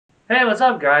Hey, what's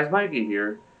up guys? Mikey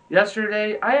here.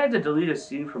 Yesterday, I had to delete a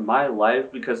scene from my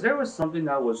life because there was something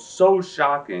that was so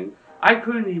shocking, I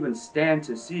couldn't even stand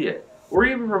to see it, or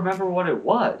even remember what it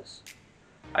was.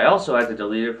 I also had to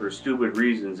delete it for stupid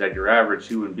reasons that your average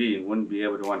human being wouldn't be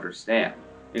able to understand,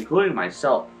 including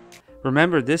myself.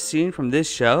 Remember this scene from this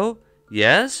show?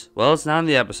 Yes? Well, it's not in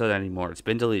the episode anymore. It's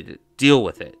been deleted. Deal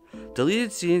with it.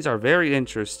 Deleted scenes are very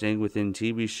interesting within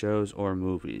TV shows or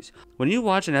movies. When you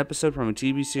watch an episode from a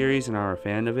TV series and are a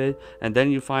fan of it, and then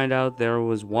you find out there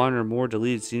was one or more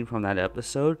deleted scenes from that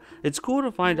episode, it's cool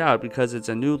to find out because it's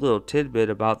a new little tidbit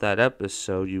about that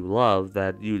episode you love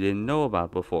that you didn't know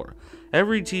about before.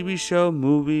 Every TV show,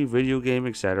 movie, video game,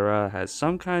 etc. has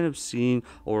some kind of scene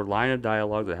or line of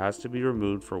dialogue that has to be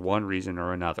removed for one reason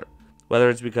or another. Whether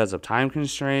it's because of time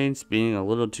constraints, being a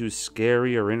little too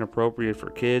scary or inappropriate for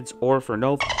kids, or for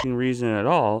no fucking reason at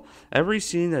all, every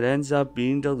scene that ends up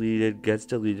being deleted gets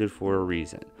deleted for a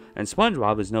reason. And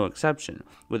SpongeBob is no exception.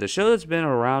 With a show that's been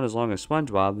around as long as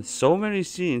SpongeBob, so many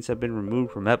scenes have been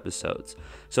removed from episodes.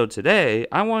 So today,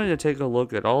 I wanted to take a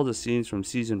look at all the scenes from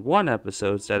Season 1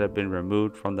 episodes that have been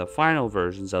removed from the final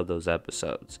versions of those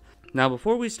episodes. Now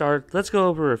before we start, let's go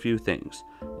over a few things.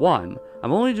 1.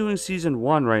 I'm only doing Season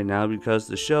 1 right now because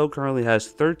the show currently has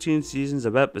 13 seasons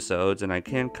of episodes and I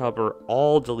can't cover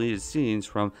all deleted scenes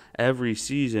from every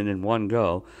season in one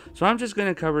go, so I'm just going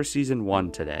to cover Season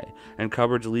 1 today, and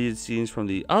cover deleted scenes from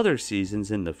the other seasons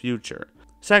in the future.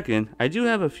 Second, I do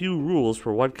have a few rules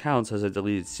for what counts as a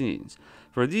deleted scene.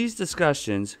 For these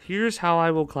discussions, here's how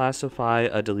I will classify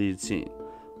a deleted scene.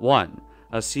 1.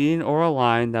 A scene or a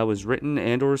line that was written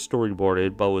and or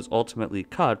storyboarded but was ultimately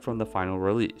cut from the final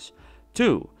release.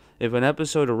 2. If an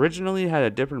episode originally had a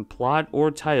different plot or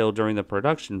title during the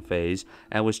production phase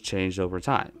and was changed over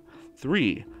time.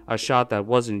 3. A shot that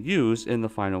wasn't used in the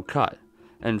final cut.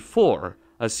 And 4.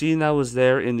 A scene that was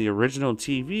there in the original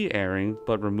TV airing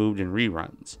but removed in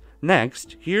reruns.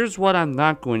 Next, here's what I'm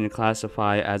not going to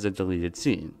classify as a deleted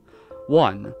scene.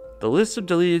 1. The list of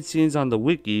deleted scenes on the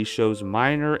wiki shows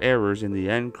minor errors in the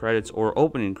end credits or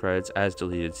opening credits as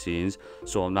deleted scenes,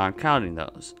 so I'm not counting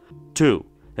those. 2.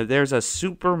 If there's a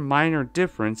super minor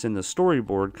difference in the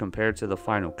storyboard compared to the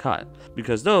final cut,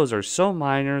 because those are so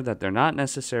minor that they're not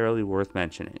necessarily worth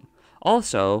mentioning.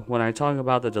 Also, when I talk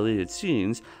about the deleted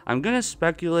scenes, I'm going to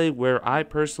speculate where I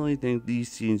personally think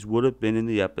these scenes would have been in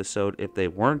the episode if they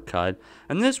weren't cut,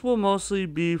 and this will mostly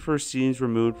be for scenes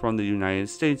removed from the United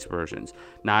States versions,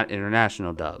 not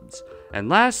international dubs. And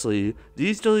lastly,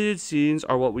 these deleted scenes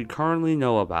are what we currently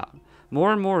know about.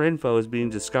 More and more info is being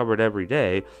discovered every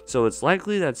day, so it's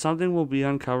likely that something will be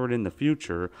uncovered in the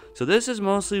future, so this is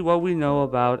mostly what we know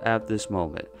about at this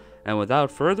moment. And without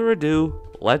further ado,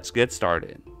 let's get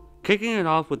started. Kicking it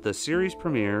off with the series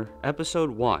premiere, Episode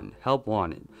 1, Help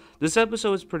Wanted. This episode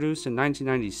was produced in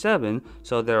 1997,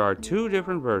 so there are two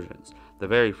different versions. The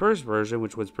very first version,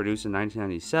 which was produced in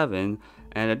 1997,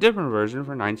 and a different version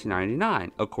for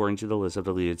 1999, according to the list of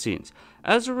deleted scenes.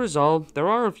 As a result, there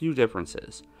are a few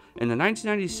differences. In the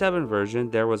 1997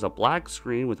 version, there was a black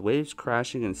screen with waves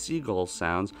crashing and seagull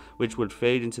sounds, which would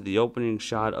fade into the opening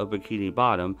shot of Bikini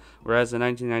Bottom, whereas the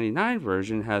 1999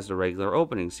 version has the regular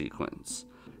opening sequence.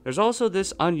 There's also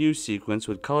this unused sequence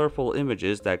with colorful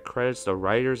images that credits the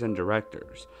writers and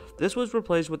directors. This was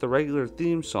replaced with the regular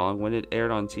theme song when it aired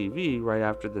on TV right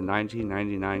after the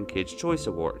 1999 Kids' Choice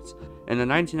Awards. In the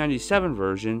 1997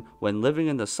 version, when Living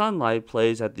in the Sunlight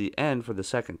plays at the end for the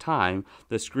second time,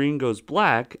 the screen goes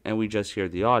black and we just hear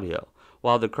the audio,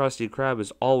 while the Krusty Krab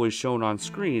is always shown on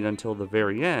screen until the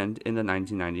very end in the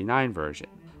 1999 version.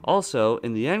 Also,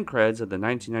 in the end credits of the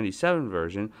 1997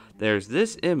 version, there's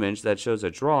this image that shows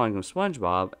a drawing of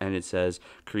SpongeBob and it says,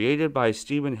 created by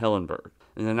Steven Hillenburg.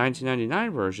 In the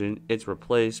 1999 version, it's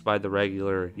replaced by the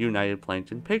regular United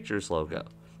Plankton Pictures logo.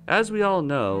 As we all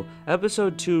know,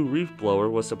 Episode 2 Reef Blower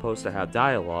was supposed to have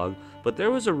dialogue, but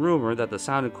there was a rumor that the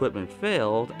sound equipment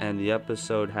failed and the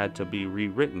episode had to be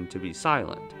rewritten to be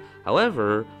silent.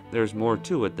 However, there's more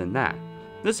to it than that.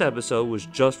 This episode was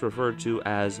just referred to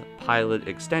as Pilot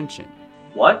Extension.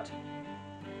 What?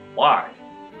 Why?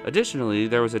 Additionally,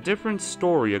 there was a different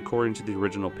story according to the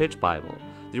original pitch Bible.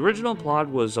 The original plot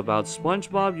was about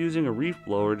SpongeBob using a reef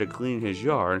blower to clean his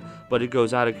yard, but it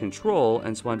goes out of control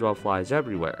and SpongeBob flies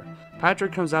everywhere.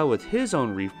 Patrick comes out with his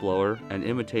own reef blower and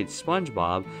imitates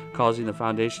SpongeBob, causing the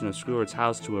foundation of Squidward's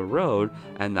house to erode,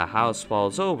 and the house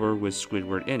falls over with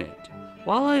Squidward in it.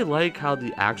 While I like how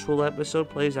the actual episode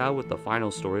plays out with the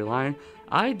final storyline,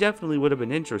 I definitely would have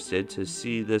been interested to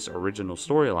see this original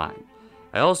storyline.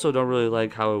 I also don't really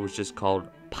like how it was just called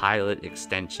Pilot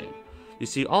Extension. You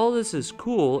see, all this is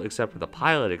cool except for the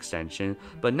pilot extension,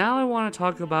 but now I want to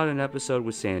talk about an episode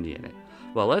with Sandy in it.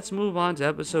 Well, let's move on to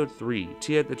episode 3,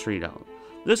 Tea at the Tree Dome.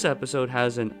 This episode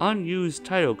has an unused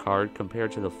title card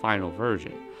compared to the final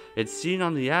version. It's seen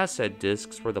on the asset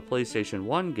discs for the PlayStation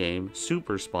 1 game,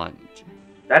 Super Sponge.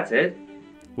 That's it?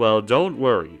 Well, don't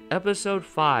worry. Episode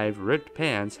 5, Ripped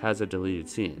Pants, has a deleted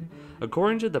scene.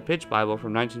 According to the Pitch Bible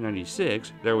from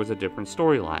 1996, there was a different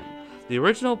storyline. The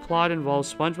original plot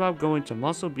involves SpongeBob going to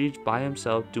Muscle Beach by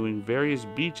himself doing various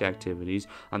beach activities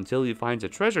until he finds a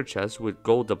treasure chest with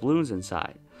gold doubloons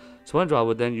inside. SpongeBob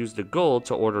would then use the gold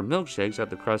to order milkshakes at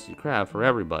the Krusty Krab for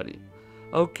everybody.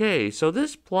 Okay, so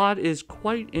this plot is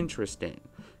quite interesting.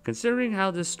 Considering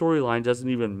how this storyline doesn't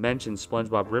even mention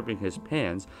SpongeBob ripping his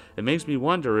pants, it makes me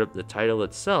wonder if the title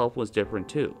itself was different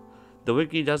too. The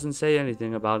wiki doesn't say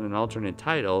anything about an alternate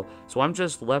title, so I'm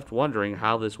just left wondering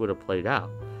how this would have played out.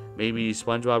 Maybe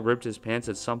SpongeBob ripped his pants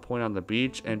at some point on the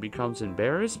beach and becomes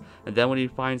embarrassed, and then when he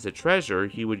finds the treasure,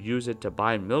 he would use it to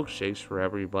buy milkshakes for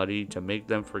everybody to make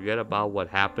them forget about what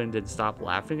happened and stop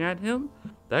laughing at him?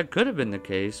 That could have been the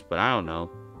case, but I don't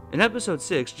know. In episode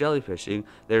 6, Jellyfishing,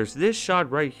 there's this shot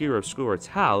right here of Squidward's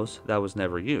house that was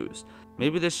never used.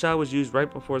 Maybe this shot was used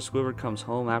right before Squidward comes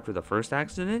home after the first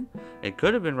accident? It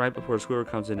could have been right before Squidward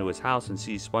comes into his house and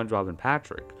sees SpongeBob and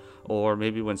Patrick. Or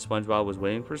maybe when SpongeBob was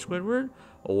waiting for Squidward?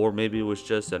 Or maybe it was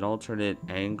just an alternate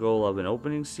angle of an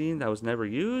opening scene that was never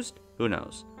used? Who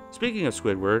knows? Speaking of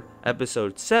Squidward,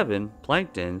 episode 7,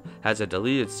 Plankton, has a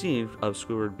deleted scene of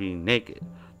Squidward being naked.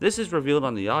 This is revealed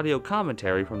on the audio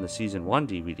commentary from the Season 1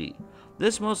 DVD.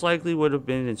 This most likely would have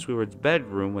been in Squidward's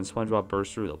bedroom when SpongeBob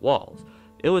burst through the walls.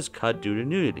 It was cut due to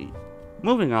nudity.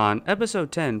 Moving on,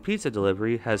 episode 10, Pizza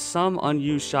Delivery, has some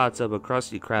unused shots of a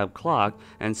Krusty Krab clock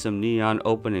and some neon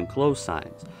open and close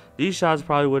signs. These shots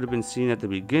probably would have been seen at the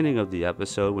beginning of the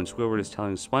episode when Squidward is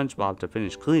telling SpongeBob to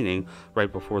finish cleaning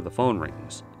right before the phone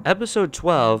rings. Episode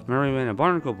 12, Merryman and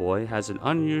Barnacle Boy, has an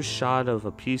unused shot of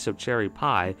a piece of cherry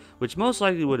pie, which most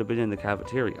likely would have been in the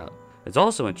cafeteria. It's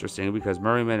also interesting because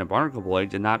Merryman and Barnacle Boy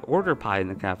did not order pie in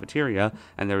the cafeteria,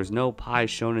 and there is no pie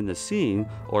shown in the scene,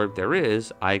 or if there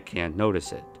is, I can't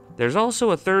notice it. There's also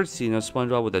a third scene of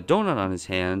SpongeBob with a donut on his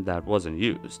hand that wasn't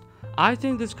used. I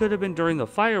think this could have been during the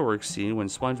fireworks scene when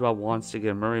SpongeBob wants to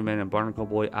get Merryman and Barnacle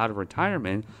Boy out of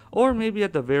retirement, or maybe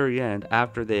at the very end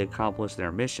after they accomplish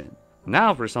their mission.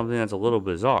 Now for something that's a little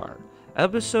bizarre.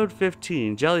 Episode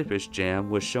 15, Jellyfish Jam,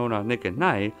 was shown on Nick at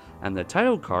Night, and the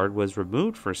title card was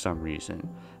removed for some reason.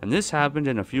 And this happened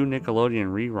in a few Nickelodeon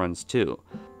reruns too.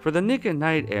 For the Nick at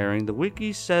Night airing, the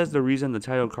wiki says the reason the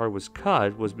title card was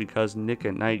cut was because Nick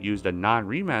at Night used a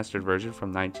non-remastered version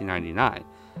from 1999.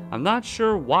 I'm not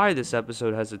sure why this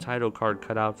episode has the title card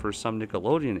cut out for some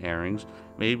Nickelodeon airings.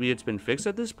 Maybe it's been fixed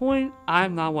at this point?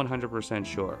 I'm not 100%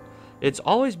 sure. It's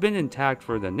always been intact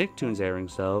for the Nicktoons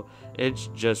airings though, it's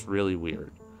just really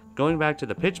weird. Going back to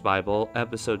the Pitch Bible,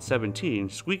 episode 17,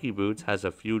 Squeaky Boots, has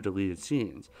a few deleted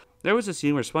scenes. There was a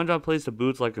scene where SpongeBob plays the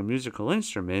boots like a musical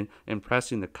instrument,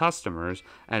 impressing the customers,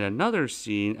 and another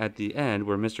scene at the end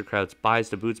where Mr. Krabs buys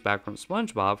the boots back from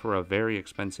SpongeBob for a very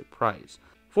expensive price.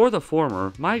 For the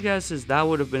former, my guess is that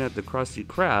would have been at the Krusty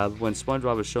Krab when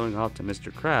SpongeBob is showing off to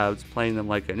Mr. Krabs, playing them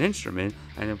like an instrument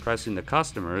and impressing the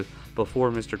customers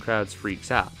before Mr. Krabs freaks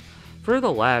out. For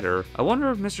the latter, I wonder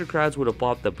if Mr. Krabs would have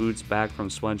bought the boots back from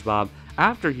SpongeBob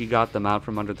after he got them out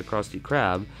from under the Krusty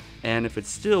Krab, and if it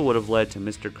still would have led to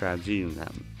Mr. Krabs eating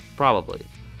them. Probably.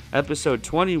 Episode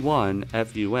 21,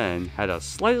 FUN, had a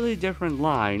slightly different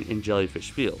line in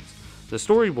Jellyfish Fields. The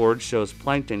storyboard shows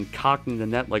Plankton cocking the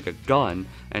net like a gun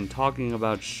and talking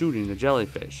about shooting the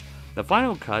jellyfish. The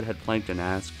final cut had Plankton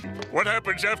ask, "What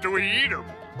happens after we eat them?"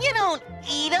 You don't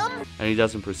eat them. And he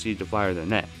doesn't proceed to fire the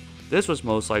net. This was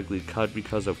most likely cut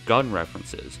because of gun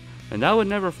references, and that would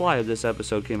never fly if this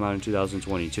episode came out in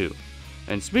 2022.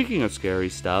 And speaking of scary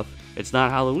stuff, it's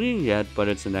not Halloween yet, but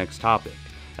it's the next topic.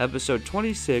 Episode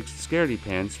 26, Scaredy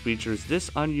Pants, features this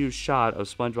unused shot of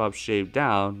SpongeBob shaved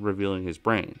down, revealing his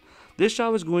brain. This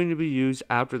shot was going to be used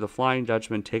after the Flying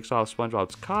Dutchman takes off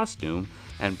SpongeBob's costume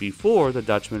and before the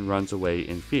Dutchman runs away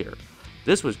in fear.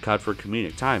 This was cut for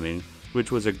comedic timing,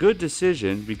 which was a good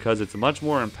decision because it's much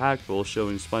more impactful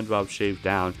showing SpongeBob shaved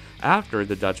down after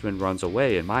the Dutchman runs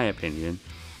away, in my opinion.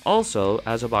 Also,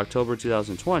 as of October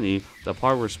 2020, the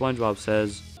part where SpongeBob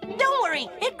says, Don't worry,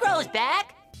 it grows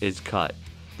back, is cut.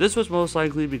 This was most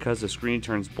likely because the screen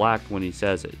turns black when he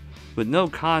says it. With no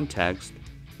context,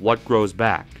 what grows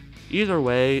back? Either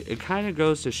way, it kinda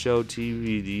goes to show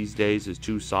TV these days is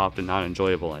too soft and not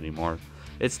enjoyable anymore.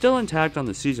 It's still intact on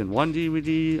the Season 1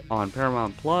 DVD, on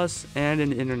Paramount Plus, and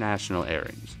in international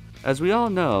airings. As we all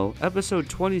know, episode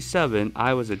 27,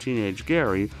 I Was a Teenage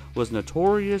Gary, was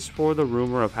notorious for the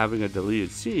rumor of having a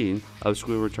deleted scene of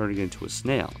Squidward turning into a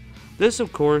snail. This,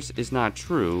 of course, is not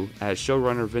true, as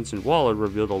showrunner Vincent Waller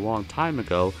revealed a long time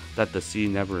ago that the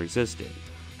scene never existed.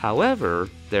 However,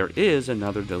 there is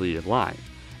another deleted line.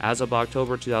 As of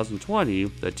October 2020,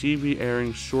 the TV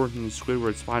airing shortened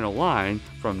Squidward's final line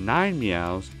from 9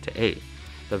 meows to 8.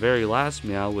 The very last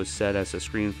meow was said as the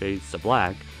screen fades to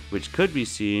black, which could be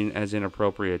seen as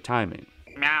inappropriate timing.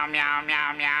 Meow, meow,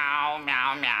 meow, meow,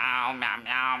 meow, meow, meow,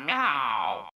 meow,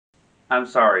 meow. I'm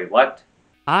sorry, what?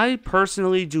 I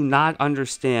personally do not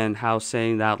understand how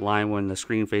saying that line when the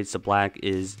screen fades to black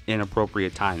is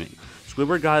inappropriate timing.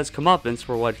 Squidward got his comeuppance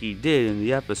for what he did in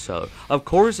the episode. Of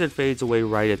course it fades away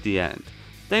right at the end.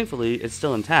 Thankfully, it's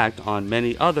still intact on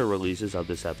many other releases of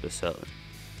this episode.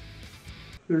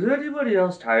 Is anybody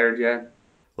else tired yet?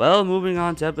 Well, moving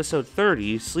on to episode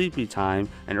 30, Sleepy Time,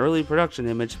 an early production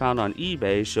image found on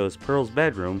eBay shows Pearl's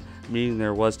bedroom, meaning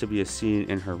there was to be a scene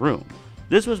in her room.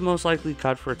 This was most likely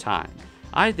cut for time.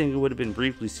 I think it would have been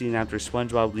briefly seen after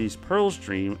SpongeBob leaves Pearl's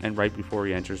dream and right before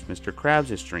he enters Mr.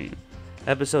 Krabs' dream.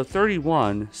 Episode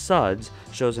 31, Suds,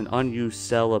 shows an unused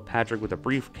cell of Patrick with a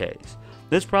briefcase.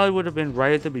 This probably would have been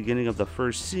right at the beginning of the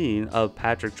first scene of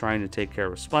Patrick trying to take care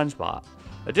of SpongeBob.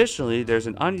 Additionally, there's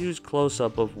an unused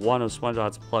close-up of one of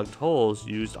SpongeBob's plugged holes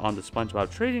used on the SpongeBob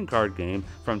trading card game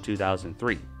from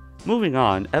 2003. Moving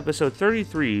on, episode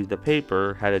 33, The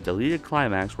Paper, had a deleted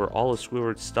climax where all of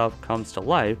Squidward's stuff comes to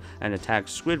life and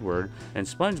attacks Squidward, and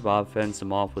SpongeBob fends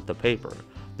them off with the paper.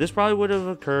 This probably would have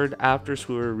occurred after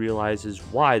Squidward realizes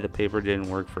why the paper didn't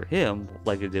work for him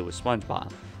like it did with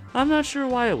SpongeBob. I'm not sure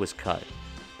why it was cut.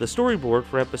 The storyboard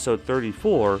for episode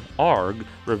 34, Arg,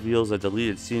 reveals a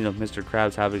deleted scene of Mr.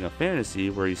 Krabs having a fantasy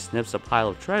where he sniffs a pile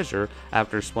of treasure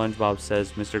after SpongeBob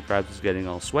says Mr. Krabs is getting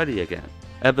all sweaty again.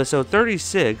 Episode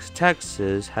 36,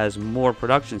 Texas, has more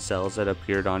production cells that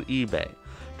appeared on eBay.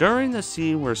 During the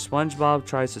scene where SpongeBob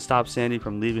tries to stop Sandy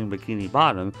from leaving Bikini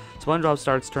Bottom, SpongeBob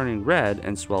starts turning red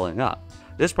and swelling up.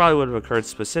 This probably would have occurred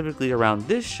specifically around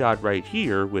this shot right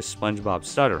here with SpongeBob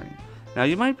stuttering. Now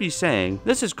you might be saying,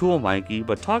 this is cool Mikey,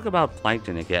 but talk about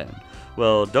Plankton again.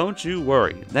 Well, don't you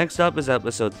worry. Next up is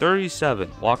episode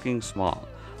 37, Walking Small.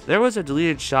 There was a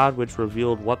deleted shot which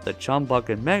revealed what the Chum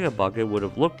Bucket Mega Bucket would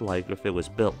have looked like if it was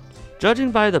built.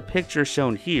 Judging by the picture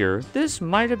shown here, this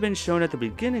might have been shown at the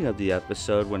beginning of the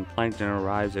episode when Plankton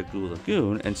arrives at Goo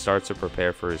Lagoon and starts to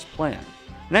prepare for his plan.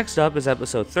 Next up is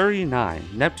episode 39,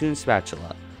 Neptune's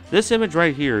Spatula. This image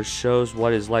right here shows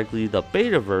what is likely the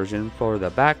beta version for the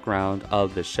background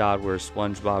of the shot where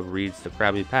SpongeBob reads to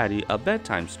Krabby Patty a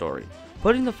bedtime story.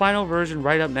 Putting the final version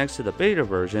right up next to the beta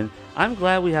version, I'm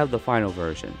glad we have the final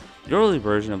version. The early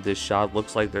version of this shot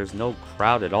looks like there's no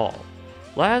crowd at all.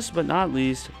 Last but not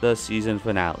least, the season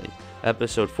finale.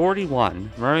 Episode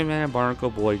 41, Merryman and Barnacle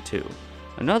Boy 2.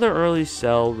 Another early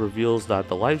cell reveals that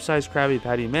the life-size Krabby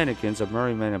Patty mannequins of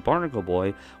Merryman and Barnacle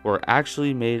Boy were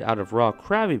actually made out of raw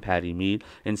Krabby Patty meat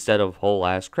instead of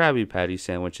whole-ass Krabby Patty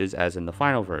sandwiches as in the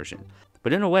final version.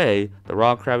 But in a way, the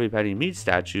raw Krabby Patty meat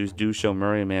statues do show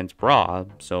Merryman's bra,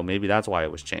 so maybe that's why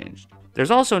it was changed.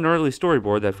 There's also an early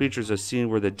storyboard that features a scene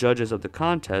where the judges of the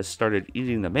contest started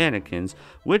eating the mannequins,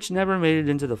 which never made it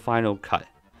into the final cut.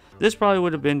 This probably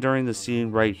would have been during the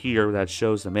scene right here that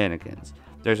shows the mannequins.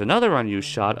 There's another unused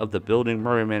shot of the building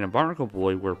Merryman and Barnacle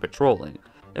Boy were patrolling.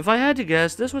 If I had to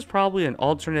guess, this was probably an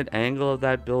alternate angle of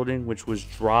that building which was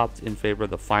dropped in favor of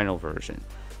the final version.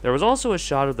 There was also a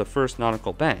shot of the first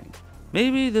nautical bank.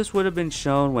 Maybe this would have been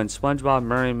shown when SpongeBob,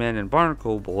 Merryman, and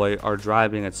Barnacle Boy are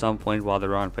driving at some point while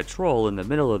they're on patrol in the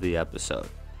middle of the episode.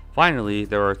 Finally,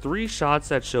 there are 3 shots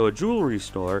that show a jewelry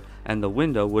store and the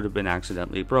window would have been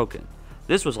accidentally broken.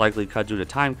 This was likely cut due to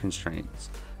time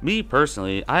constraints. Me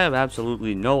personally, I have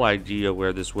absolutely no idea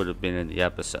where this would have been in the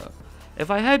episode.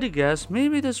 If I had to guess,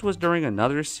 maybe this was during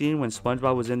another scene when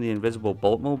SpongeBob was in the invisible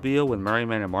Boltmobile with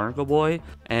Merryman and Barnacle Boy,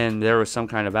 and there was some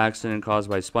kind of accident caused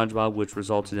by SpongeBob which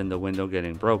resulted in the window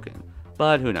getting broken.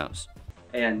 But who knows.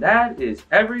 And that is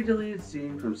every deleted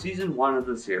scene from season 1 of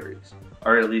the series,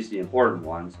 or at least the important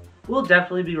ones. We'll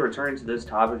definitely be returning to this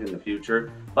topic in the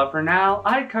future, but for now,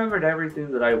 I covered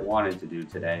everything that I wanted to do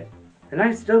today. And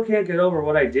I still can't get over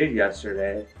what I did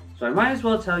yesterday, so I might as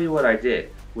well tell you what I did,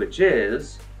 which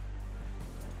is...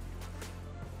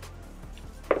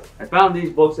 I found these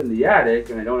books in the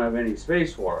attic and I don't have any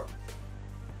space for them.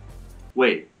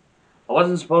 Wait, I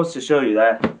wasn't supposed to show you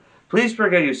that. Please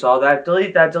forget you saw that.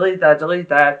 Delete that, delete that, delete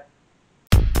that.